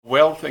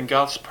wealth and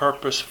God's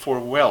purpose for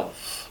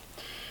wealth.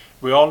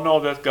 We all know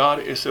that God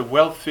is a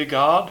wealthy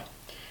God,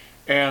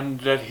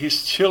 and that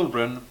his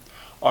children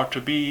are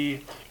to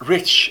be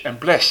rich and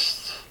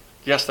blessed,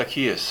 just like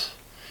he is,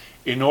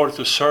 in order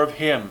to serve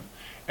him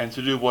and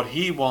to do what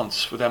he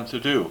wants for them to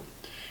do.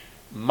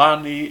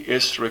 Money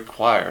is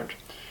required.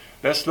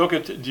 Let's look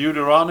at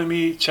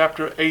Deuteronomy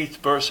chapter 8,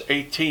 verse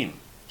 18.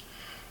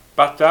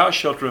 But thou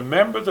shalt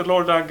remember the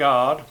Lord thy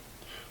God,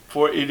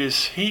 for it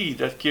is he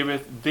that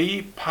giveth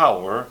thee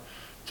power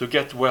to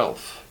get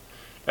wealth,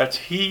 that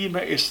he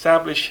may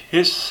establish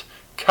his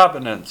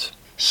covenant.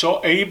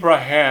 So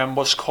Abraham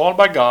was called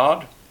by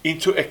God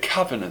into a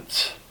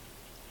covenant.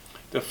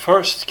 The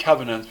first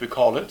covenant, we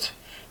call it,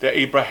 the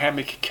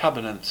Abrahamic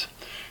covenant.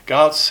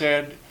 God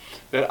said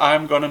that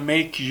I'm going to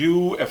make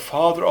you a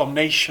father of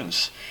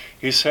nations.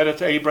 He said it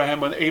to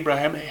Abraham when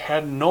Abraham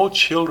had no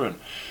children.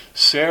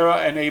 Sarah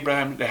and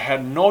Abraham, they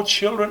had no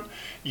children,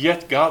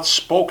 yet God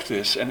spoke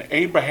this, and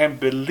Abraham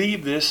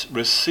believed this,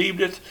 received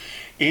it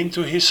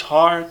into his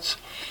heart,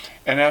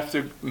 and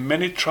after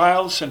many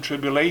trials and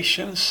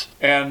tribulations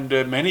and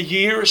many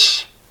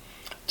years,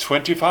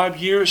 25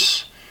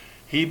 years,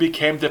 he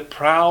became the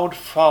proud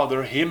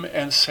father, him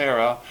and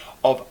Sarah,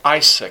 of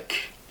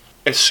Isaac.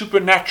 A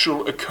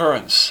supernatural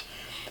occurrence.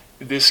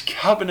 This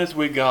covenant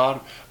with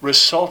God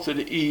resulted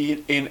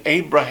in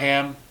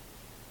Abraham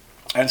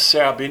and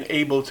Sarah being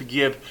able to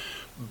give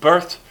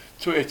birth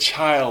to a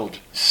child.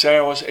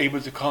 Sarah was able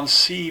to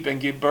conceive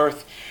and give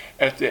birth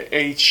at the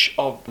age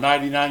of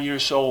 99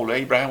 years old.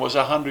 Abraham was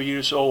 100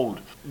 years old.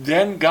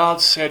 Then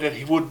God said that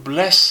he would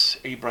bless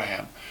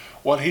Abraham.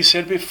 Well, he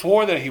said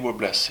before that he would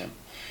bless him.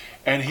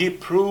 And he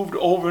proved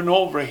over and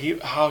over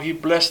how he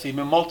blessed him.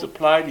 He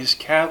multiplied his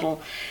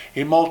cattle.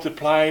 He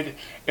multiplied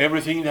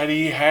everything that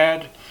he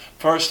had.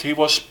 First,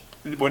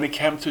 when it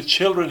came to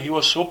children, he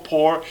was so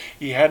poor.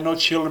 He had no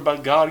children,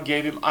 but God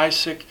gave him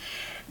Isaac.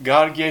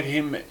 God gave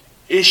him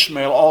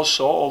Ishmael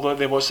also, although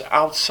it was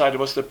outside, it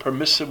was the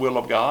permissive will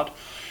of God.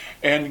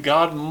 And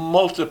God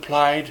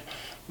multiplied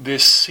the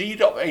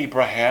seed of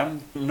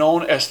Abraham,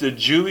 known as the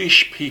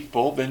Jewish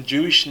people, the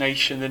Jewish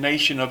nation, the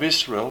nation of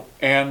Israel.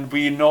 And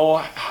we know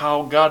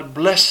how God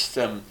blessed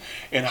them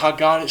and how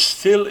God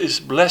still is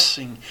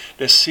blessing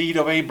the seed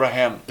of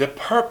Abraham. The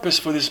purpose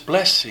for this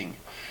blessing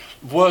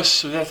was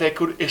so that they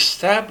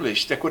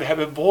could have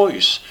a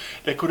voice,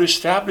 they could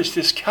establish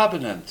this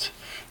covenant.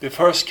 The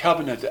first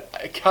covenant,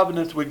 a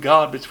covenant with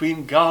God,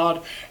 between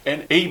God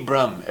and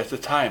Abram at the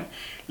time,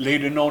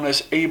 later known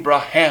as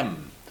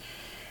Abraham.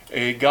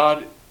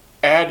 God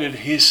added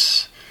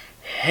his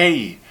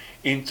hay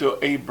into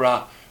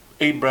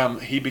Abram.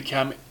 He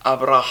became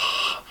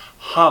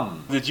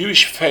Abraham. The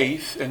Jewish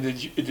faith and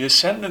the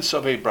descendants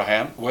of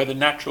Abraham, whether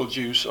natural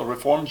Jews or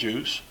Reformed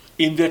Jews,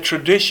 in their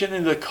tradition,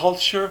 in their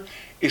culture,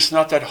 it's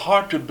not that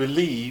hard to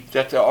believe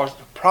that they are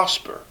to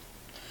prosper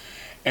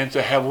and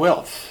to have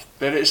wealth.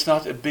 That is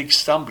not a big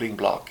stumbling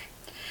block.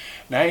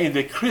 Now, in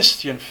the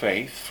Christian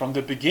faith, from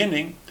the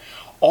beginning,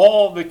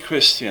 all the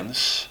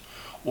Christians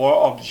were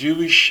of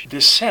Jewish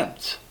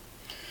descent,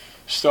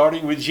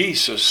 starting with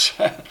Jesus,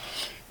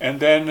 and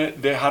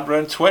then the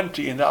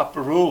 120 in the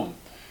upper room.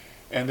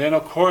 And then,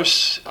 of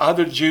course,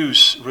 other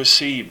Jews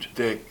received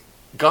the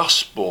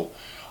gospel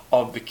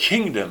of the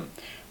kingdom.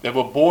 They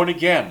were born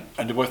again,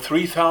 and there were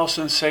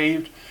 3,000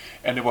 saved,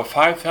 and there were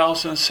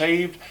 5,000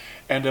 saved,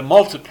 and they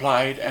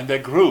multiplied and they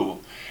grew.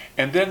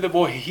 And then there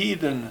were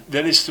heathen,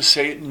 that is to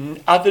say,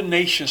 other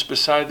nations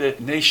beside the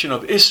nation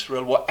of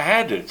Israel were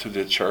added to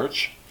the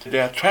church.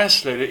 They are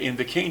translated in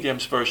the King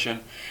James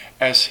Version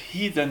as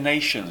heathen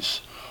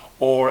nations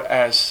or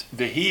as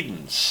the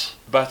heathens.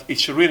 But it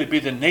should really be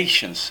the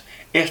nations.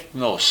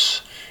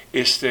 Ethnos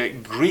is the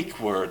Greek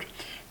word.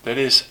 That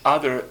is,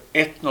 other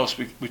ethnos,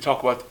 we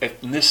talk about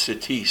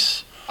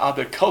ethnicities.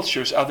 Other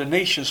cultures, other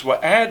nations were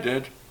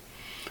added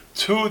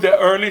to the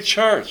early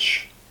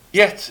church.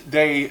 Yet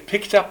they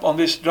picked up on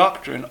this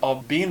doctrine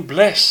of being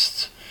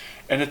blessed,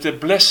 and that the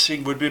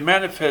blessing would be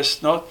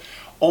manifest not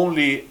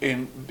only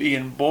in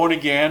being born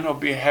again or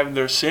having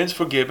their sins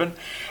forgiven,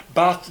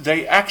 but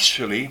they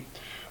actually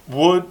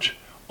would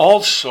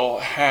also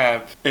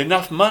have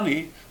enough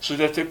money so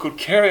that they could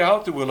carry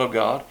out the will of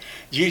God.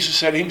 Jesus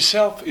said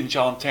himself in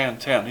John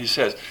 10:10, he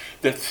says,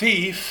 "The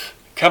thief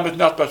cometh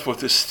not but for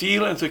to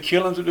steal and to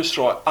kill and to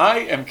destroy. I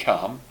am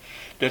come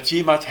that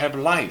ye might have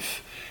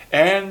life,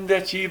 and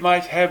that ye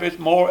might have it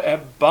more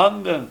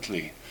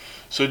abundantly."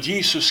 So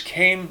Jesus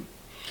came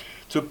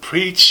to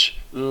preach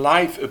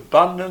life,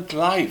 abundant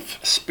life,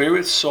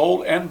 spirit,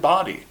 soul, and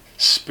body.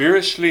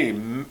 Spiritually,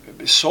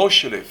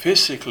 socially,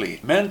 physically,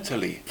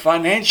 mentally,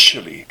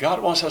 financially. God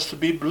wants us to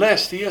be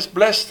blessed. He has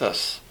blessed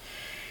us.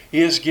 He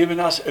has given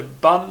us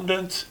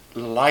abundant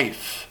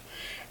life.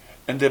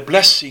 And the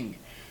blessing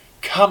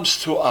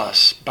comes to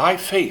us by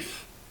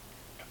faith.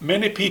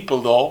 Many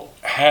people, though,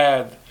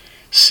 have,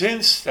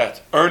 since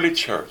that early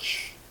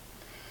church,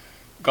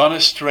 gone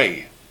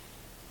astray.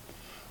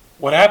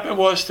 What happened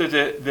was that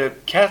the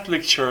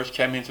Catholic Church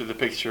came into the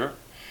picture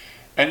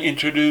and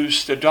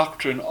introduced the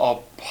doctrine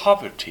of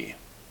poverty.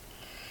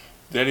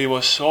 that it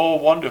was so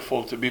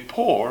wonderful to be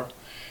poor,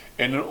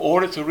 and in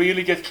order to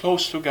really get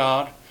close to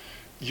God,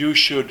 you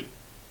should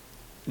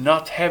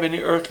not have any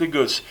earthly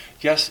goods.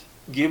 Just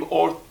give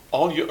all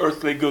your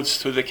earthly goods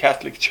to the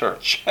Catholic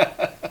Church.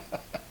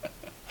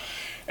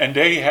 And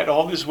they had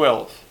all this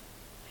wealth.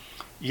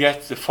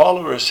 Yet the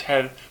followers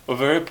were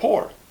very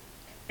poor.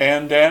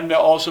 And then they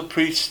also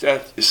preached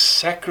that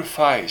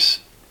sacrifice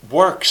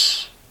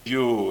works.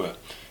 You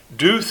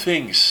do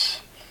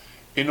things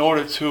in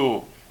order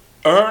to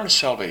earn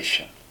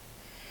salvation.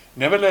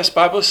 Nevertheless, the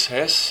Bible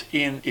says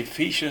in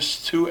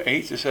Ephesians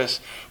 2:8, it says,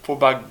 "For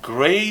by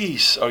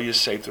grace are you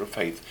saved through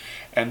faith,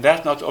 and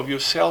that not of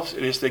yourselves,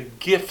 it is the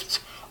gift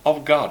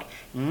of God,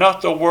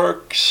 not the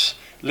works,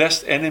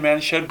 lest any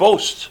man should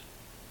boast."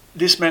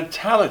 This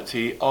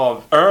mentality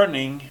of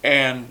earning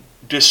and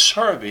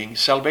deserving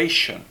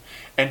salvation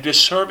and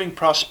deserving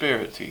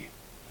prosperity,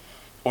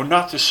 or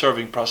not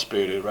deserving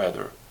prosperity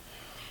rather,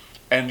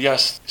 and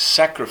just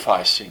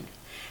sacrificing.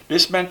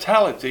 This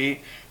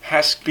mentality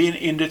has been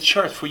in the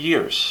church for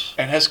years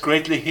and has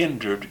greatly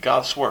hindered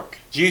God's work.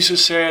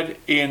 Jesus said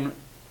in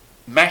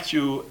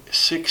Matthew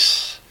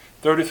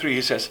 6:33,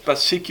 he says, "But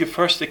seek ye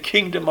first the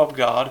kingdom of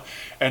God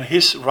and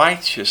his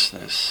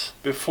righteousness."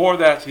 Before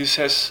that, he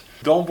says,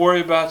 don't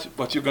worry about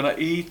what you're going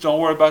to eat. Don't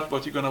worry about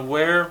what you're going to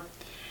wear.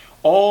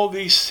 All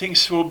these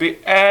things will be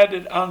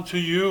added unto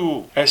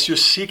you as you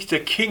seek the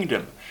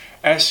kingdom,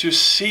 as you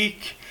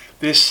seek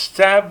the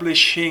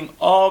establishing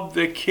of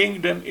the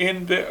kingdom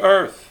in the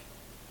earth.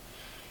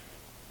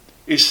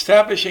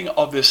 Establishing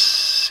of the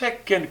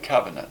second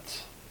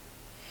covenant.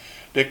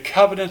 The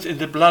covenant in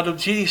the blood of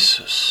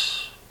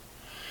Jesus.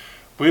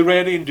 We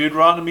read in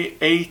Deuteronomy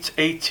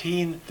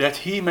 8:18 that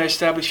he may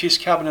establish his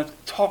covenant,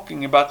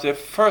 talking about the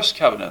first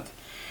covenant.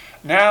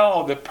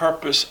 Now the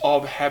purpose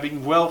of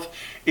having wealth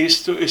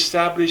is to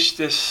establish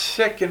the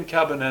second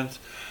covenant,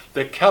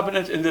 the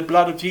covenant in the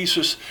blood of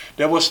Jesus,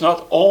 that was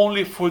not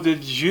only for the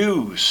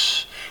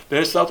Jews,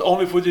 that is not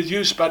only for the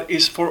Jews, but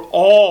is for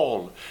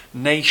all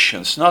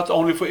nations, not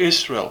only for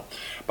Israel,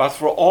 but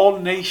for all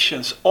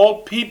nations.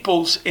 All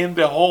peoples in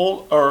the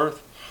whole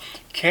earth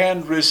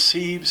can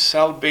receive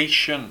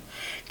salvation,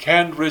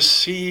 can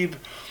receive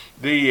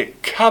the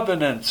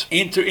covenant,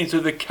 enter into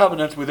the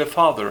covenant with the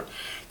Father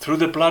through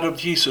the blood of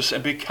Jesus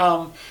and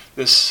become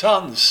the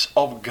sons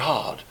of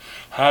God.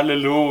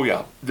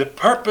 Hallelujah. The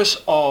purpose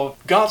of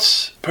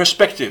God's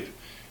perspective,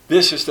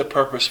 this is the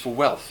purpose for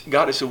wealth.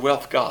 God is a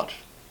wealth God.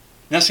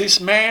 Now, since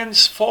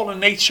man's fallen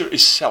nature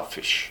is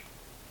selfish,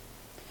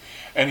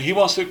 and he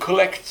wants to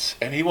collect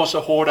and he wants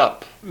to hoard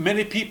up,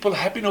 many people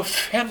have been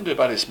offended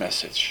by this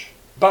message.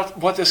 But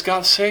what does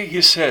God say?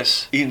 He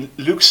says in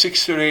Luke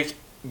 6:38,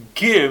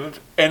 "Give,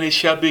 and it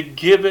shall be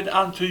given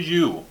unto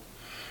you.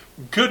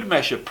 Good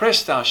measure,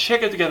 pressed down,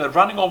 shaken together,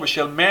 running over,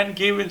 shall men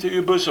give into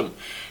your bosom.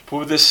 For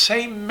with the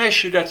same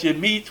measure that ye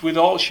meet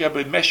withal shall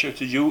be measured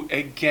to you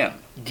again."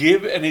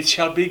 Give, and it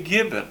shall be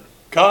given.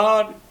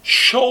 God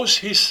shows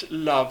his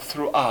love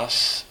through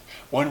us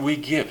when we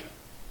give.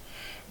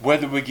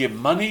 Whether we give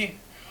money,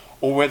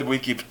 or whether we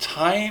give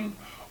time,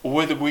 or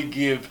whether we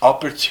give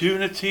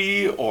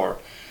opportunity, or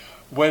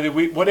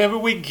whatever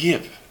we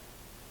give,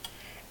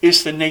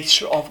 is the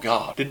nature of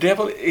God. The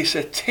devil is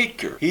a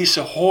taker. He's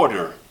a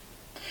hoarder.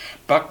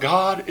 But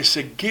God is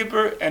a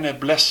giver and a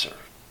blesser.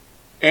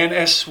 And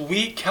as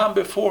we come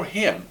before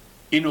him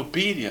in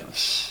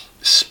obedience,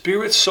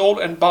 spirit, soul,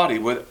 and body,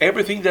 with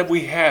everything that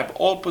we have,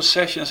 all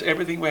possessions,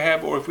 everything we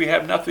have, or if we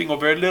have nothing or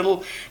very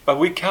little, but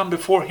we come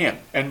before him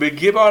and we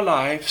give our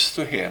lives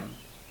to him,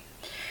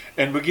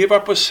 and we give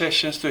our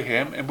possessions to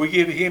him, and we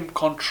give him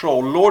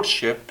control,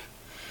 lordship,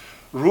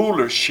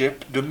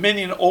 rulership,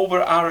 dominion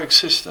over our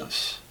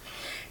existence.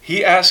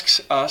 He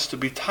asks us to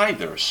be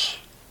tithers.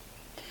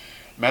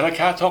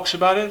 Malachi talks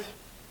about it.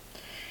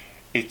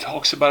 It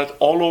talks about it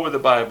all over the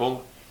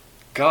Bible.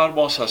 God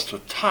wants us to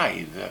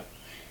tithe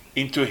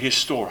into his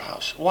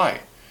storehouse. Why?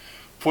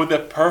 For the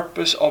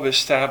purpose of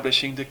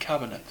establishing the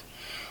covenant.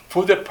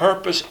 For the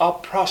purpose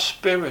of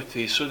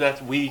prosperity, so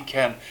that we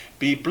can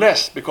be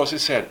blessed. Because it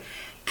said,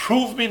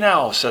 "Prove me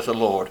now, saith the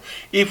Lord,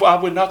 if I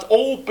will not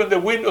open the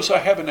windows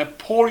of heaven and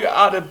pour you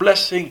out a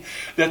blessing,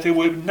 that there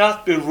will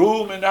not be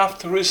room enough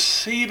to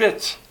receive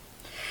it."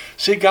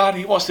 See, God,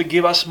 he wants to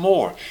give us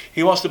more.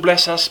 He wants to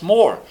bless us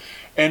more.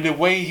 And the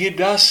way he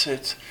does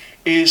it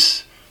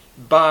is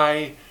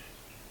by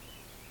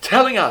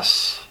telling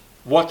us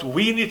what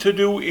we need to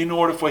do in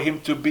order for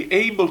him to be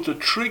able to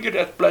trigger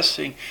that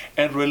blessing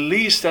and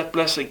release that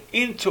blessing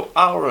into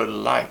our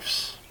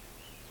lives,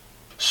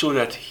 so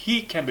that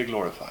he can be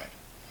glorified.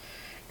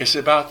 It's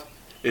about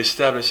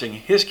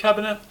establishing his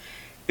covenant.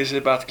 It's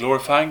about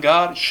glorifying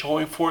God,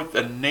 showing forth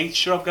the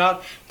nature of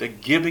God, the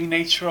giving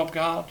nature of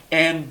God.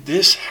 And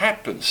this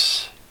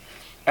happens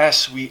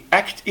as we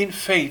act in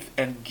faith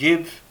and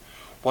give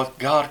what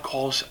God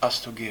calls us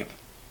to give.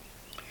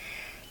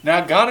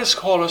 Now, God has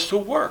called us to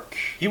work.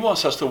 He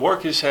wants us to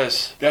work. He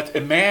says that a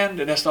man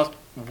that does not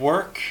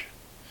work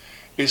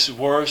is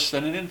worse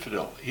than an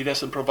infidel. He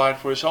doesn't provide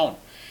for his own.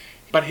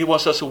 But he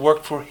wants us to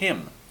work for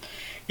him.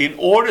 in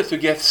order to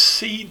get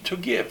seed to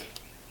give.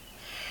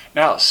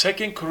 Now,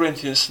 2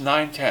 Corinthians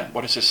 9:10,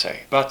 what does it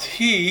say? But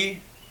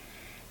he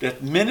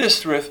that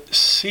ministereth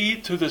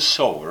seed to the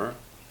sower,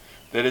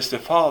 that is the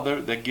Father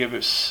that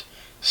giveth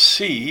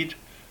seed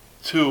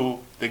to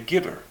the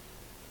giver.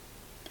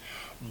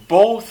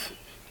 Both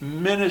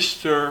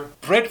minister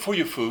bread for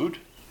your food.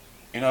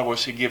 In other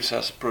words, he gives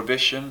us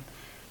provision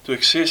to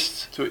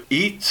exist, to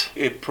eat.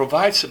 It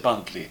provides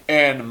abundantly.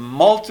 And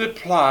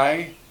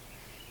multiply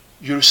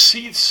your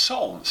seed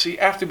sown. See,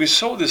 after we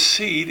sow the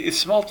seed,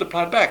 it's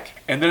multiplied back.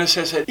 And then it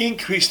says that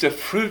increase the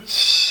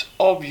fruits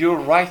of your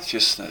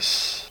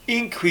righteousness.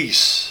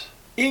 Increase.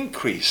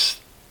 Increase.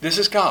 This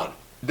is God.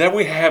 Then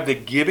we have the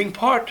giving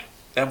part.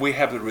 Then we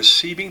have the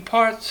receiving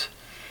part.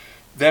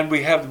 Then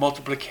we have the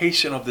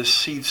multiplication of the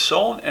seed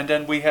sown. And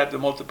then we have the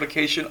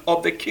multiplication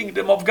of the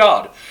kingdom of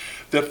God.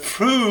 The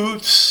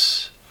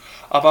fruits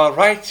of our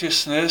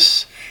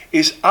righteousness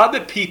is other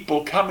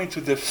people coming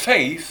to the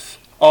faith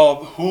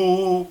of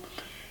who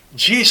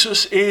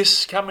Jesus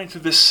is, coming to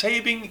the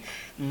saving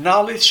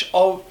knowledge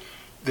of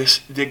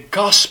the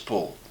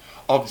gospel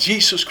of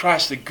Jesus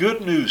Christ, the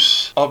good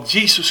news of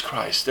Jesus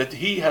Christ, that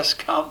he has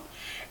come,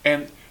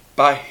 and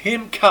by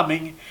him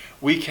coming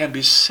we can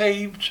be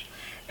saved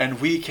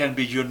and we can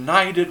be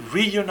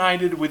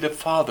reunited with the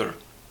Father.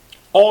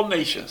 All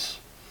nations,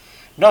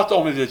 not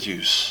only the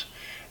Jews.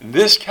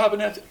 This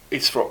covenant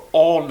is for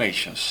all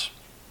nations.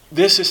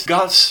 This is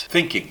God's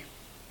thinking.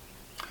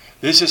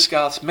 This is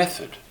God's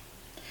method.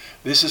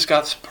 This is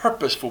God's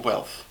purpose for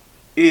wealth.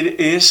 It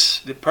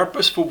is the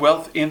purpose for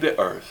wealth in the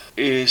earth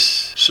is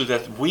so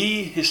that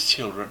we, his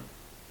children,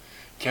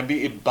 can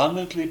be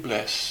abundantly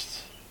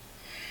blessed.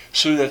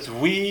 So that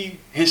we,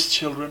 his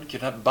children,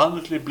 can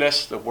abundantly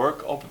bless the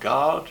work of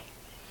God,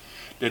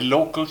 the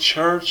local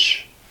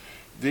church,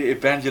 the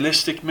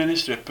evangelistic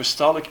ministry, the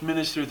apostolic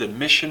ministry, the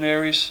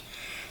missionaries,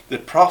 the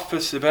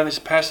prophets, the evangelists,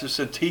 pastors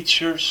and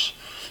teachers,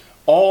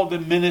 all the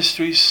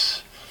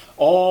ministries,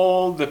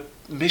 all the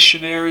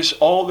missionaries,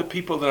 all the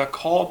people that are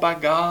called by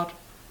God.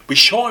 We're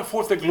showing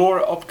forth the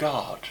glory of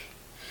God.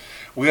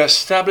 We are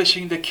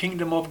establishing the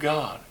kingdom of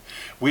God.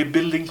 We're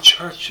building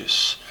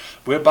churches.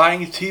 We're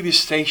buying TV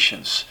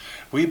stations.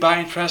 We're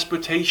buying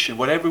transportation,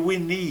 whatever we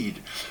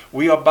need.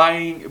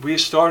 We're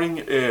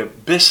starting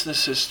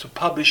businesses to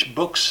publish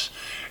books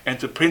and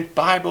to print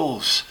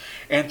Bibles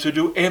and to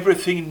do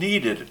everything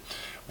needed.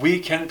 We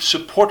can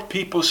support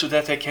people so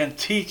that they can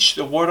teach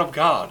the Word of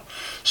God,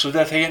 so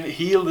that they can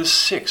heal the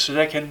sick, so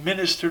they can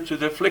minister to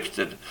the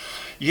afflicted.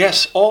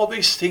 Yes, all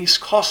these things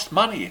cost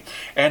money,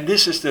 and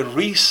this is the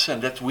reason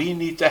that we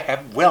need to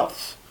have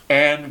wealth.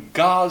 And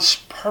God's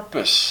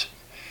purpose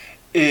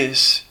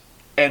is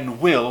and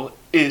will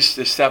is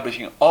the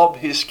establishing of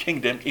his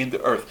kingdom in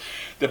the earth.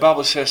 The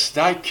Bible says,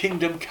 thy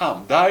kingdom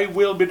come, thy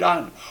will be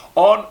done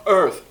on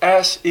earth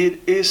as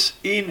it is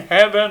in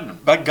heaven.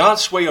 But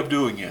God's way of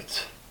doing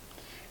it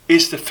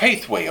is the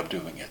faith way of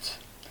doing it.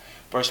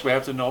 First, we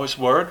have to know his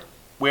word.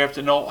 We have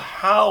to know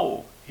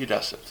how he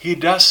does it. He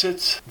does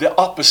it the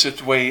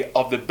opposite way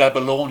of the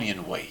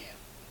Babylonian way.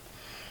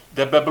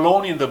 The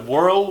Babylonian, the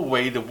world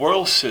way, the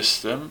world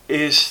system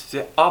is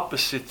the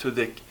opposite to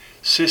the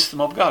system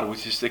of God,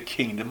 which is the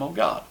kingdom of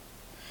God.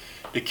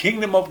 The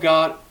kingdom of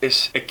God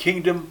is a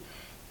kingdom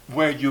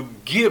where you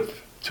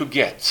give to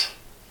get.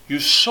 You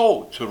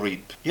sow to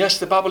reap. Yes,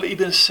 the Bible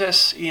even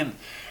says in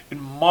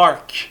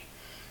Mark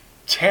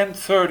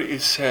 10:30,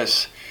 it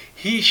says,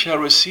 he shall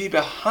receive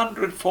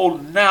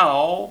 100-fold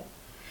now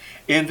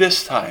in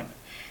this time.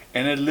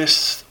 And it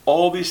lists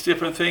all these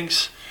different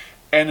things,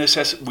 and it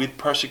says with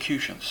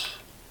persecutions.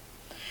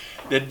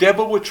 The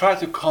devil will try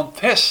to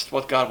contest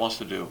what God wants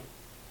to do.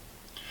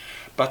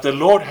 But the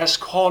Lord has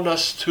called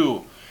us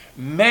to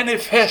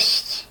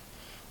manifest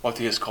what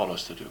he has called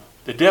us to do.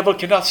 The devil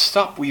cannot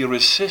stop. We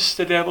resist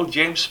the devil.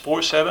 James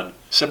 4:7.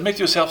 Submit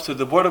yourself to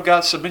the word of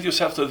God. Submit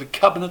yourself to the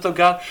covenant of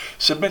God.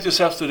 Submit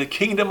yourself to the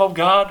kingdom of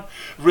God.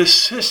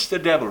 Resist the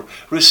devil.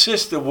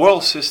 Resist the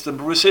world system.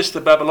 Resist the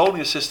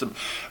Babylonian system.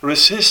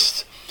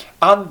 Resist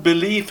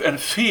unbelief and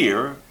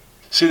fear.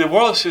 See, the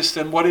world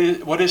system, what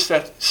is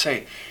that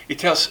say? It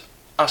tells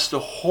us to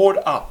hoard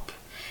up.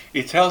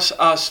 It tells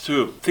us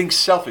to think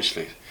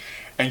selfishly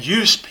and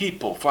use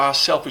people for our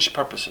selfish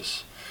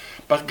purposes.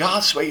 But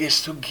God's way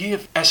is to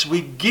give. As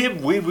we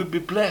give, we will be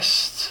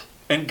blessed.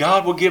 And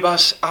God will give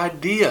us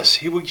ideas.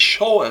 He will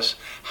show us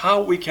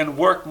how we can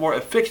work more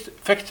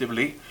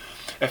effectively,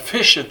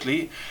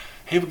 efficiently.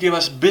 He will give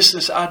us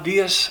business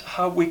ideas,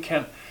 how we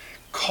can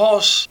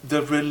cause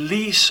the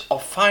release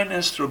of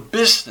finance through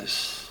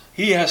business.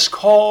 He has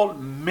called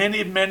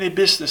many, many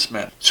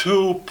businessmen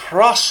to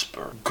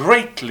prosper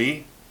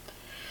greatly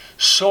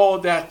so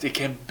that they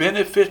can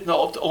benefit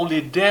not only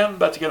them,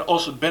 but they can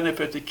also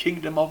benefit the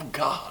kingdom of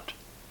God.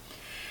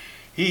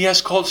 He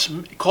has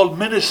called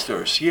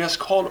ministers. He has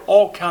called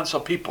all kinds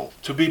of people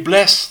to be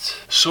blessed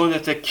so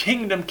that the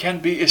kingdom can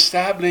be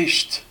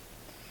established.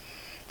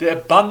 The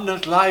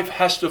abundant life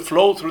has to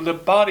flow through the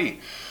body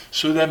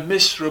so the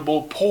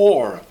miserable,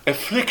 poor,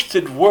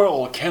 afflicted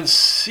world can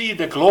see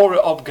the glory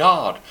of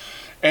God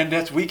and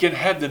that we can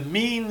have the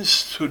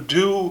means to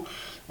do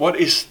what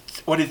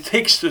it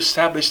takes to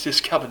establish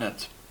this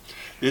covenant.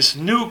 This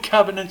new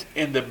covenant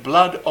in the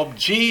blood of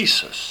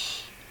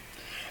Jesus.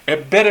 A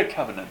better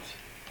covenant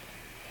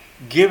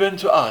given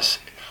to us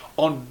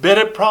on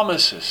better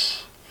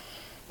promises.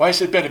 Why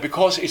is it better?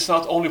 Because it's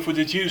not only for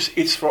the Jews,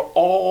 it's for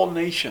all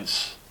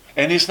nations.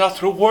 And it's not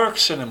through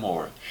works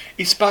anymore.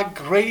 It's by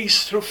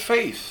grace through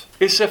faith.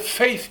 It's a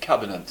faith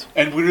covenant.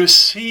 And we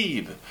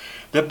receive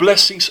the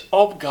blessings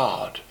of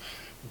God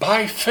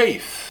by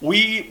faith.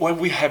 When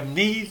we have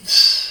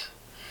needs,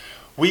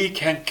 we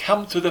can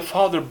come to the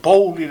Father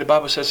boldly. The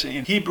Bible says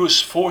in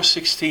Hebrews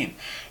 4:16,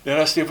 let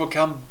us therefore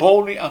come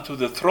boldly unto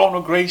the throne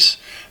of grace,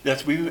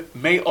 that we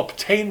may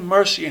obtain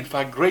mercy and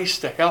find grace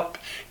to help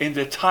in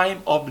the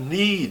time of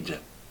need.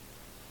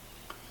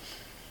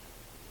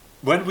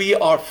 When we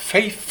are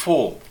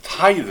faithful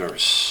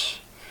tithers,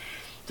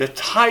 the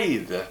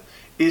tithe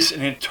is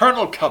an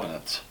eternal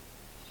covenant,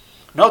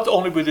 not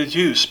only with the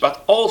Jews,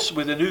 but also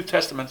with the New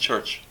Testament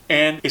church.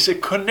 And it's a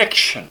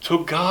connection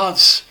to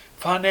God's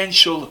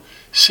financial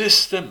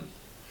system.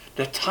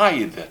 The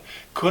tithe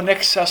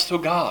connects us to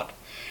God,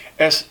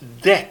 as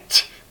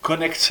debt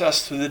connects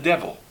us to the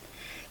devil.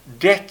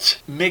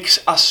 Debt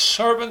makes us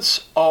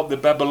servants of the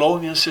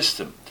Babylonian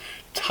system.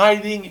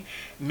 Tithing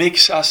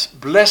makes us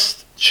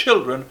blessed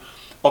children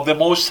of the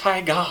Most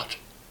High God.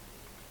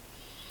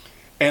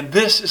 And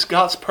this is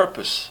God's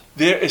purpose.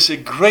 There is a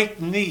great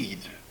need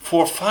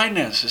for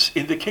finances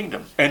in the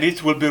kingdom, and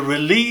it will be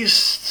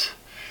released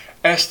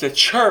as the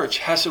church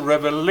has a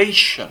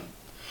revelation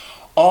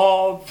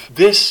of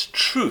this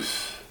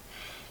truth,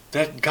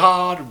 that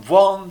God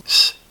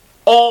wants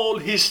all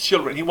His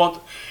children.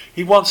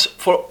 He wants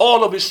for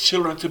all of His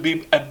children to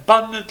be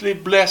abundantly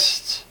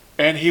blessed,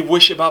 and He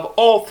wishes above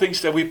all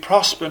things that we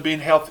prosper and be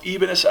in health,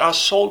 even as our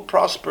soul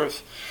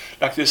prospereth,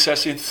 like this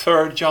says in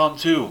 3 John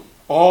 2.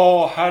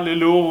 Oh,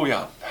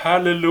 hallelujah,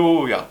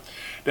 hallelujah.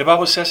 The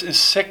Bible says in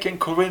 2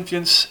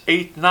 Corinthians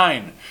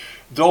 8:9,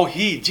 though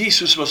He,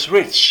 Jesus, was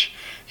rich,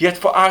 yet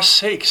for our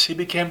sakes He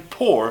became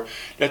poor,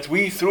 that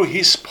we through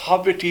His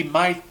poverty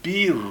might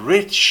be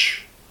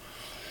rich.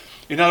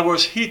 In other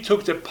words, He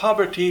took the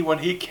poverty when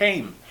He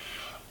came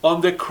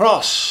on the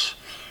cross.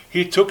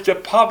 He took the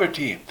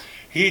poverty.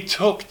 He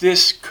took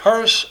this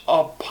curse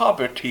of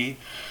poverty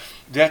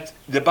that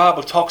the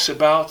Bible talks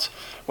about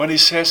when He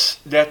says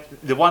that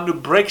the one who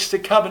breaks the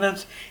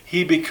covenant,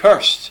 he be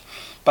cursed.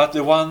 But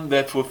the one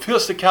that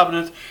fulfills the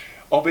covenant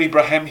of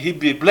Abraham, he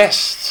be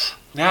blessed.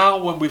 Now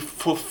when we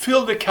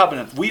fulfill the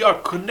covenant, we are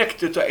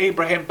connected to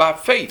Abraham by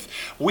faith.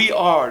 We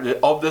are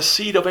of the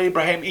seed of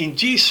Abraham in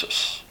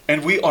Jesus.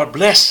 And we are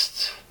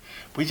blessed.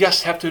 We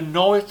just have to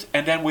know it,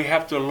 and then we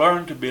have to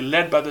learn to be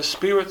led by the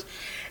Spirit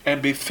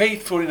and be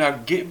faithful in our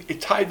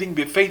tithing,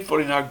 be faithful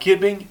in our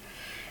giving,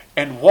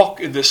 and walk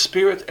in the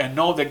Spirit and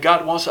know that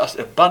God wants us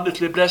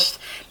abundantly blessed,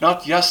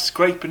 not just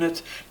scraping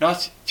it,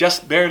 not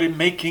just barely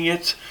making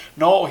it.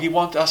 No, He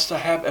wants us to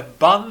have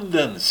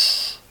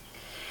abundance.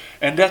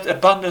 And that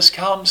abundance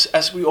comes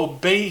as we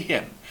obey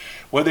Him.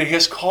 Whether He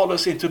has called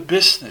us into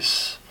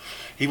business,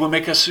 He will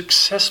make us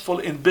successful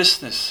in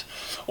business.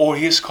 Or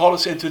He has called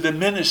us into the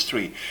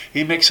ministry,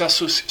 He makes us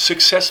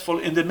successful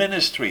in the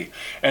ministry.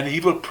 And He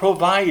will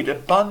provide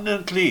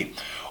abundantly.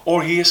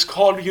 Or He has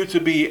called you to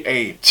be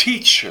a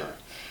teacher,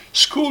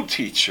 school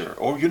teacher,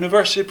 or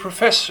university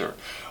professor,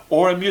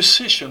 or a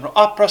musician, or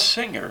opera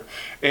singer,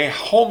 a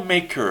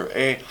homemaker,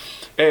 a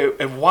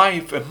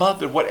wife, a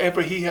mother,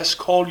 whatever He has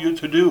called you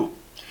to do.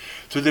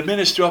 To the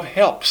ministry of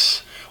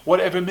helps,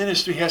 whatever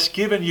ministry He has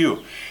given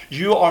you,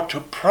 you are to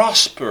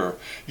prosper.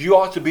 You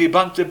are to be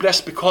abundantly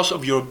blessed because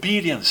of your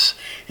obedience.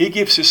 He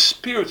gives His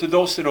Spirit to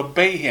those that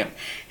obey Him.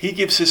 He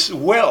gives His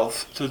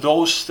wealth to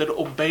those that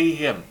obey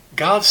Him.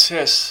 God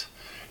says,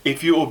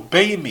 if you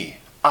obey me,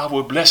 I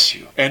will bless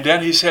you. And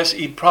then He says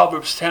in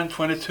Proverbs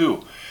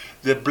 10:22,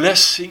 the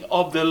blessing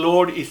of the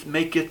Lord it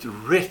maketh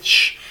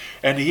rich,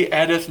 and He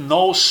addeth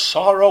no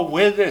sorrow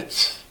with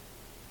it.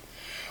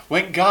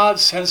 When God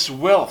sends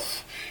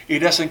wealth, it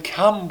doesn't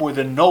come with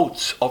a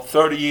note of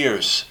 30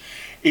 years.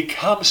 It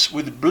comes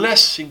with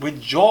blessing,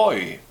 with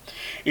joy.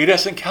 It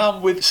doesn't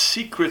come with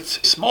secret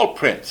small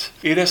print.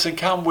 It doesn't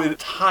come with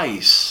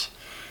ties.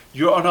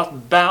 You are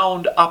not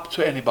bound up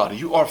to anybody.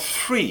 You are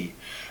free.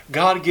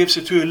 God gives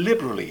it to you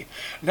liberally.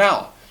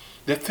 Now,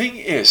 the thing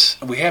is,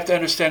 we have to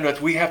understand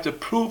that we have to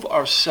prove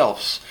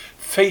ourselves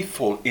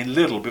faithful in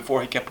little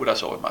before He can put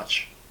us over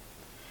much.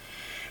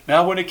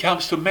 Now when it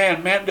comes to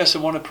man, man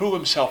doesn't want to prove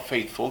himself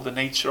faithful, the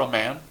nature of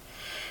man,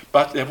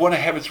 but they want to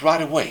have it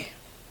right away.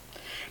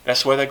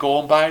 That's why they go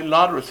and buy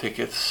lottery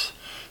tickets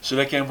so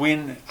they can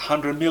win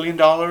 $100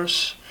 million.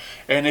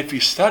 And if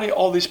you study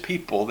all these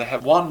people that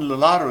have won the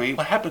lottery,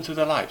 what happened to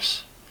their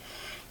lives?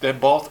 They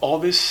bought all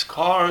these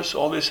cars,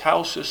 all these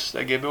houses.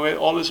 They gave away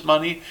all this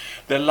money.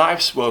 Their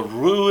lives were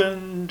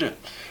ruined.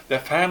 Their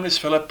families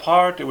fell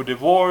apart. They were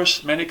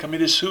divorced. Many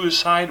committed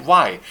suicide.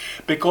 Why?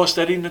 Because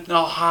they didn't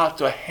know how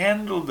to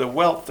handle the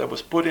wealth that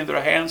was put in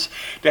their hands.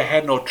 They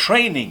had no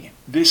training.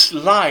 This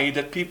lie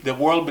that the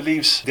world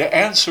believes the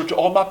answer to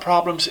all my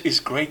problems is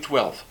great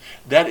wealth.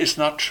 That is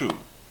not true.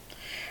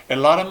 A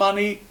lot of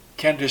money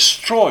can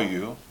destroy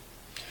you,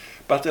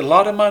 but a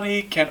lot of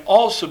money can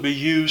also be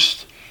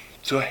used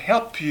to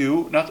help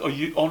you, not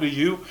only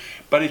you,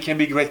 but it can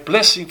be great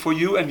blessing for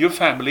you and your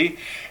family,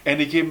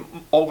 and it can,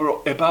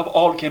 above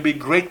all, can be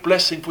great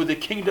blessing for the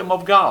kingdom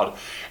of God,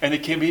 and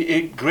it can be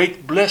a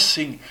great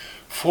blessing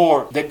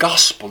for the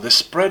gospel, the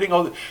spreading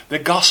of the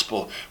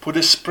gospel, for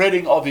the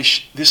spreading of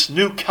this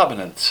new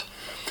covenant.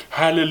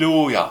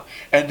 Hallelujah.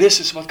 And this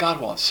is what God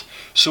wants.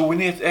 So we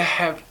need to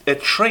have a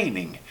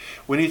training.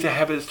 We need to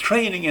have a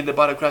training in the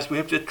body of Christ. We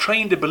have to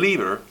train the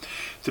believer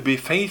to be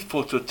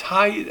faithful, to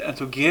tithe and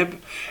to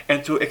give,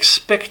 and to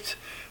expect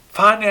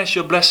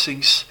financial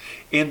blessings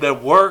in their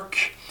work.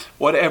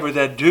 Whatever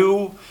they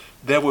do,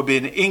 there will be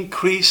an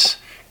increase,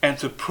 and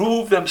to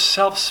prove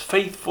themselves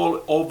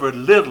faithful over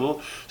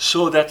little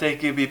so that they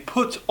can be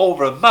put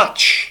over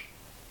much.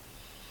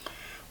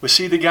 We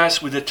see the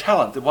guys with the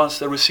talent, the ones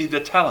that received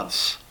the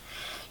talents.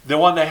 The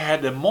one that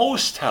had the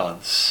most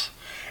talents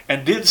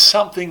and did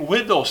something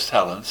with those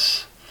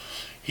talents,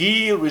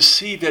 he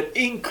received an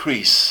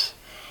increase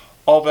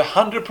of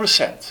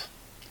 100%,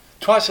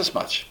 twice as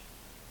much.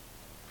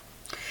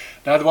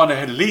 Now the one that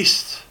had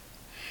least,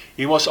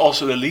 he was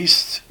also the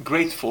least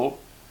grateful,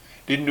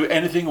 didn't do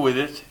anything with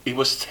it. It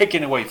was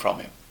taken away from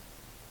him.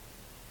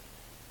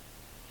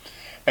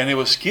 And it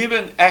was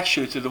given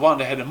actually to the one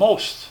that had the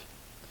most.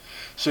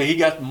 So he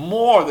got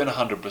more than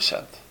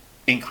 100%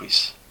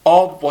 increase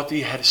of what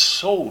he had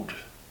sowed.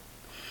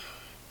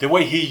 The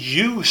way he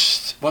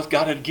used what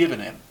God had given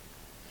him.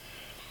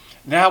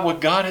 Now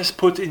what God has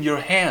put in your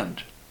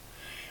hand,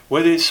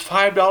 whether it's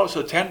 $5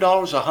 or $10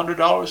 or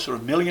 $100 or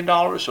 $1 million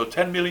or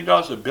 $10 million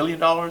or $1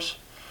 billion,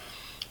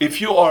 if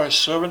you are a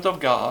servant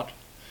of God,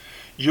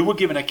 you will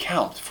give an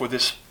account for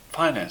this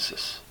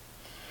finances.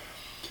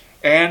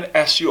 And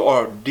as you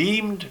are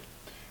deemed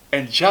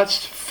and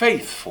judged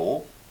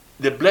faithful,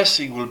 the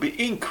blessing will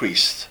be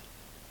increased.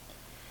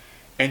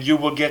 And you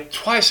will get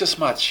twice as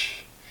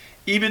much,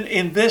 even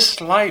in this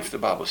life, the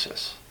Bible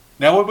says.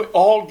 Now when we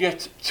all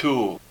get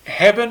to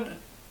heaven,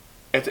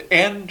 at the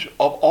end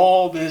of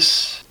all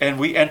this, and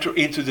we enter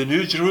into the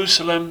New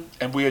Jerusalem,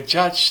 and we are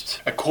judged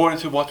according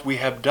to what we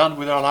have done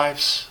with our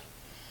lives,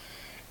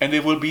 and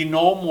there will be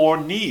no more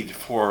need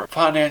for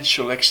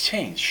financial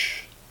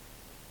exchange.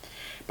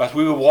 But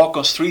we will walk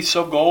on streets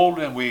of gold,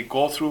 and we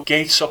go through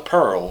gates of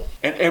pearl,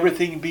 and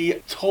everything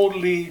be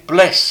totally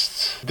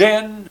blessed.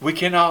 Then we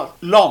can no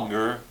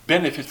longer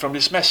benefit from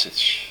this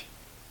message.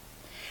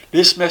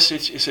 This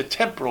message is a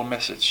temporal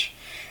message.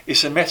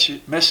 It's a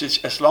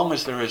message as long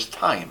as there is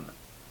time.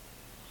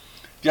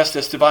 Just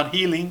as divine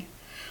healing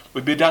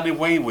will be done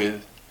away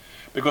with,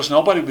 because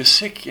nobody will be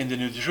sick in the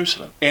New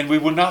Jerusalem. And we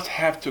will not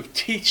have to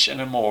teach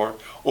anymore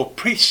or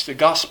preach the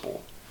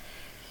gospel,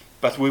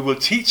 but we will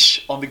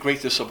teach on the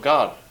greatness of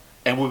God,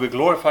 and we will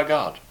glorify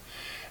God,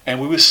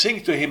 and we will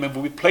sing to Him, and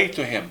we will play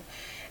to Him,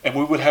 and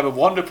we will have a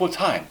wonderful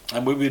time,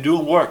 and we will be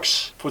doing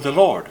works for the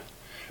Lord.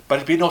 But there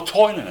will be no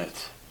toil in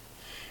it.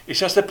 It's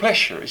just a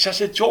pleasure. It's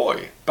just a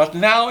joy. But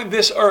now in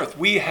this earth,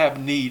 we have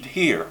need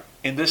here.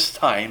 In this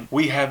time,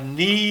 we have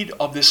need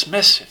of this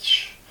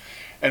message.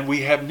 And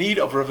we have need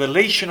of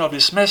revelation of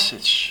this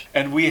message.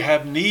 And we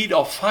have need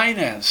of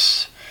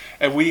finance.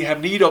 And we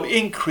have need of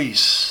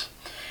increase.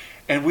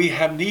 And we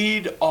have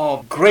need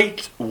of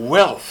great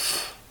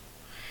wealth.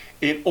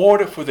 In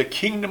order for the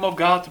kingdom of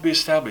God to be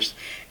established.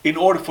 In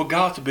order for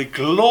God to be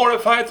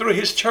glorified through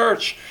His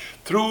church.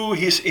 Through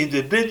His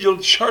individual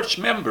church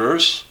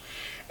members,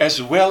 as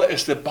well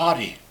as the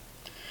body.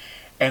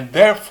 And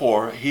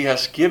therefore, He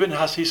has given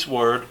us His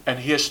word, and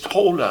He has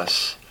told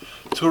us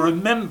to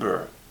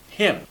remember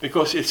Him,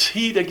 because it's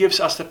He that gives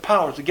us the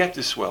power to get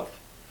this wealth,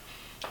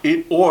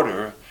 in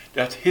order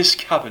that His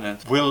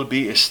covenant will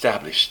be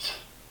established.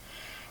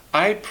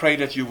 I pray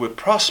that you will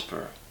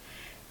prosper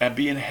and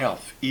be in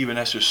health, even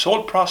as your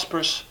soul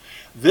prospers.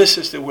 This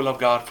is the will of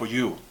God for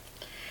you.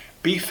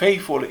 Be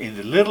faithful in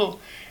the little,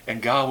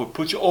 and God will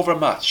put you over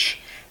much.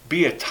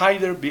 Be a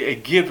tither, be a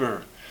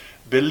giver.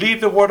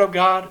 Believe the word of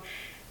God,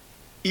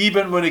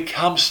 even when it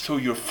comes to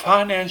your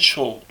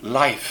financial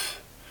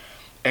life.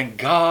 And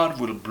God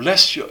will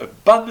bless you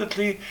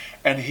abundantly,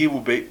 and He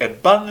will be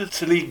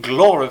abundantly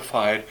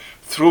glorified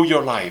through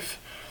your life.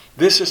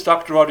 This is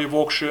Dr. Roddy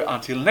Vågsjö.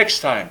 Until next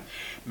time,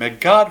 may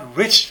God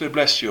richly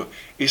bless you,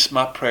 is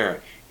my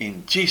prayer.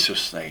 In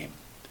Jesus' name,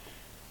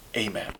 amen.